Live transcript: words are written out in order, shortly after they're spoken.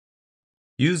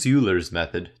Use Euler's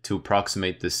method to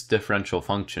approximate this differential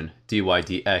function dy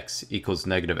dx equals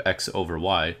negative x over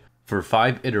y for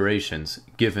 5 iterations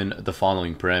given the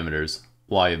following parameters: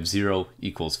 y of 0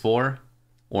 equals 4,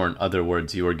 or in other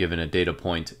words, you are given a data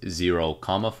point 0,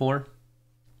 4,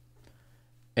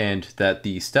 and that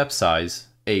the step size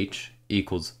h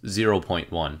equals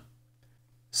 0.1.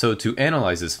 So to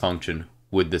analyze this function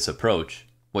with this approach,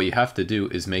 what you have to do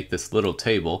is make this little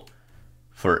table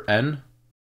for n,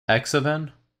 x of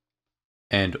n,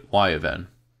 and y of n.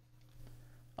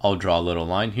 I'll draw a little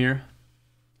line here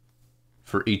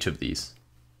for each of these.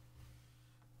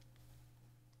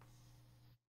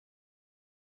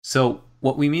 So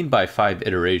what we mean by 5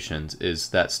 iterations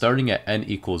is that starting at n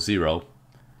equals 0,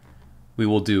 we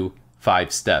will do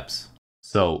 5 steps.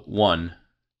 So 1,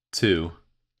 2,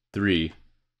 3,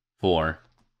 4,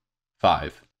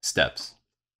 5 steps.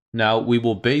 Now we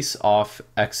will base off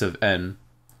x of n,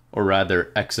 or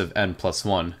rather x of n plus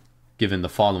 1, given the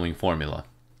following formula,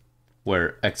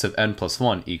 where x of n plus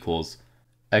 1 equals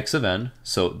x of n,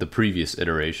 so the previous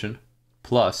iteration,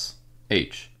 plus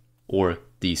h, or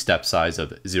the step size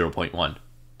of 0.1.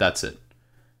 That's it.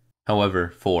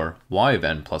 However, for y of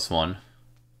n plus 1,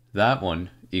 that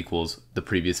one equals the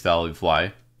previous value of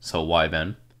y, so y of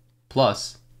n,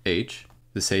 plus h,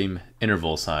 the same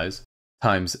interval size,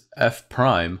 times f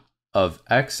prime of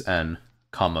xn,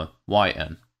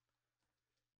 yn,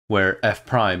 where f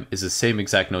prime is the same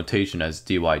exact notation as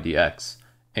dy dx,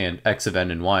 and x of n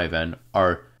and y of n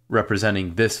are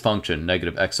representing this function,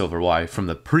 negative x over y, from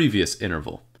the previous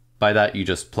interval. By that, you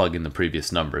just plug in the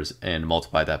previous numbers and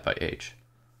multiply that by h.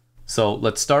 So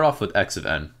let's start off with x of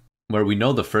n, where we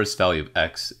know the first value of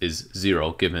x is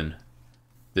 0 given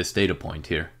this data point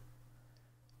here.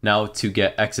 Now to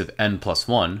get x of n plus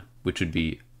 1, which would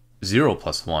be 0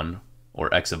 plus 1,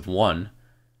 or x of 1,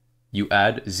 you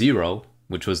add 0,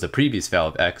 which was the previous value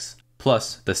of x,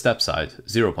 plus the step size,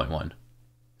 0.1.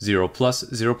 0 plus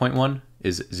 0.1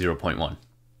 is 0.1.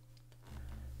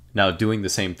 Now doing the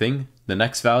same thing, the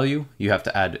next value, you have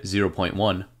to add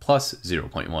 0.1 plus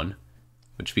 0.1,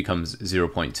 which becomes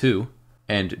 0.2.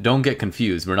 And don't get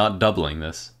confused, we're not doubling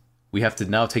this. We have to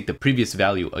now take the previous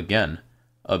value again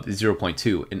of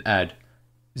 0.2 and add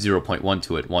 0.1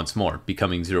 to it once more,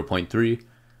 becoming 0.3,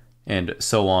 and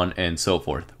so on and so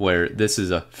forth, where this is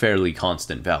a fairly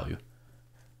constant value.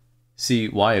 See,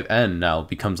 y of n now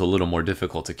becomes a little more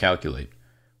difficult to calculate,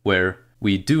 where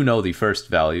we do know the first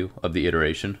value of the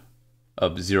iteration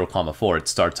of 0, 4, it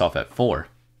starts off at 4.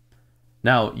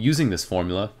 Now, using this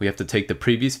formula, we have to take the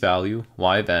previous value,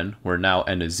 y of n, where now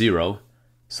n is 0,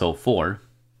 so 4,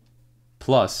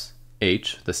 plus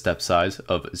h, the step size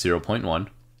of 0.1,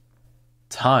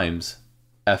 times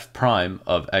f prime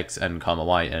of xn,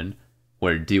 yn,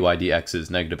 where dy dx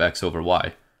is negative x over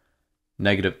y.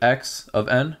 Negative x of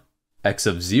n, x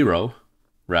of 0,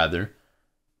 rather,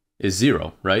 is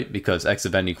 0, right? Because x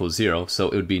of n equals 0, so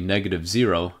it would be negative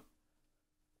 0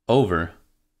 over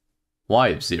y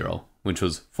of 0, which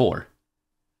was 4,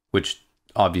 which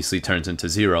obviously turns into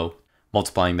 0.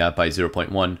 Multiplying that by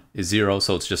 0.1 is 0,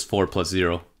 so it's just 4 plus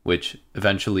 0, which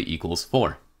eventually equals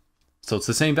 4. So it's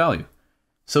the same value.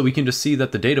 So we can just see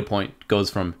that the data point goes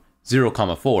from 0,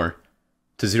 4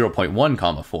 to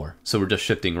 0.1, 4. So we're just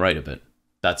shifting right a bit.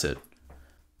 That's it.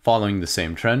 Following the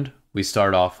same trend, we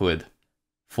start off with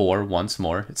 4 once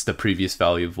more. It's the previous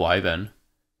value of y of n,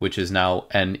 which is now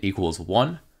n equals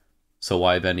 1. So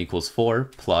y of n equals 4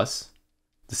 plus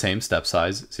the same step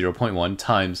size, 0.1,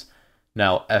 times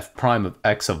now f prime of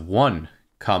x of 1,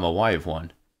 y of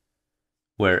 1,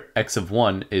 where x of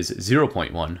 1 is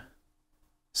 0.1.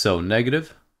 So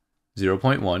negative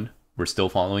 0.1, we're still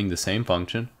following the same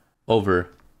function, over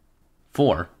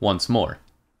 4 once more.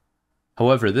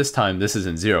 However, this time this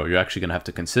isn't 0, you're actually going to have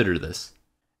to consider this.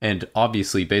 And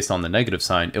obviously, based on the negative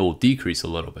sign, it will decrease a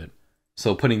little bit.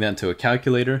 So putting that into a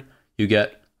calculator, you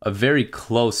get a very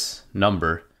close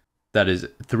number that is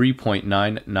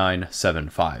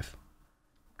 3.9975.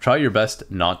 Try your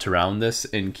best not to round this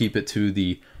and keep it to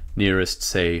the nearest,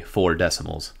 say, 4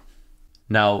 decimals.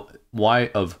 Now, y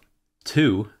of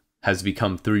 2 has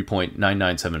become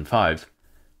 3.9975.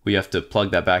 We have to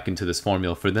plug that back into this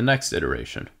formula for the next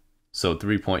iteration. So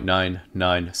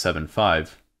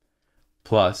 3.9975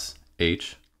 plus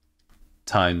h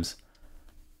times,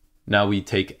 now we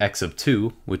take x of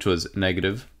 2, which was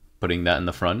negative, putting that in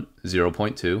the front,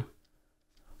 0.2,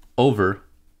 over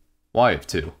y of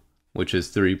 2, which is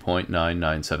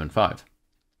 3.9975.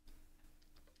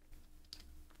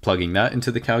 Plugging that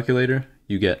into the calculator,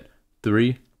 you get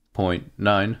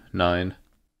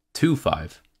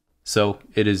 3.9925. So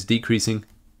it is decreasing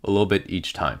a little bit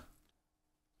each time.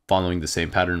 following the same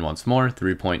pattern once more,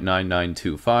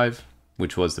 3.9925,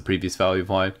 which was the previous value of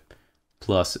y,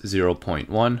 plus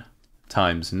 0.1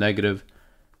 times negative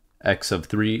x of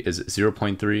 3 is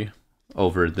 0.3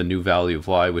 over the new value of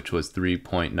y, which was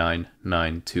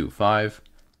 3.9925,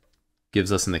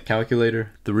 gives us in the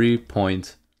calculator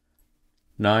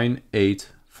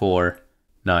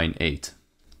 3.98498.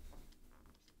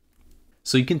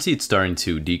 So you can see it's starting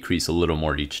to decrease a little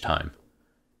more each time.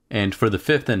 And for the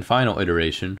fifth and final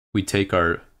iteration, we take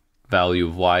our value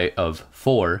of y of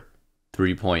 4,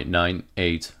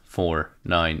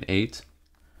 3.98498,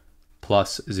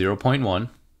 plus 0.1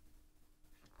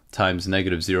 times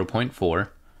negative 0.4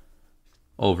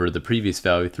 over the previous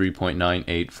value,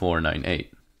 3.98498.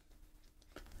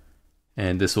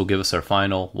 And this will give us our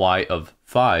final y of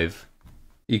 5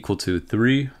 equal to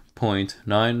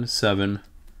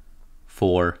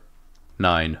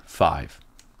 3.97495.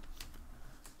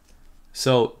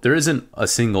 So there isn't a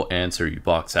single answer you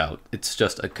box out, it's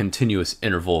just a continuous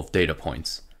interval of data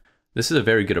points. This is a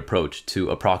very good approach to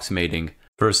approximating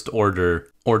first order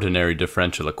ordinary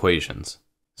differential equations.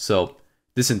 So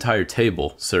this entire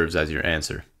table serves as your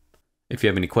answer. If you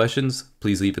have any questions,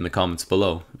 please leave in the comments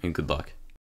below, and good luck.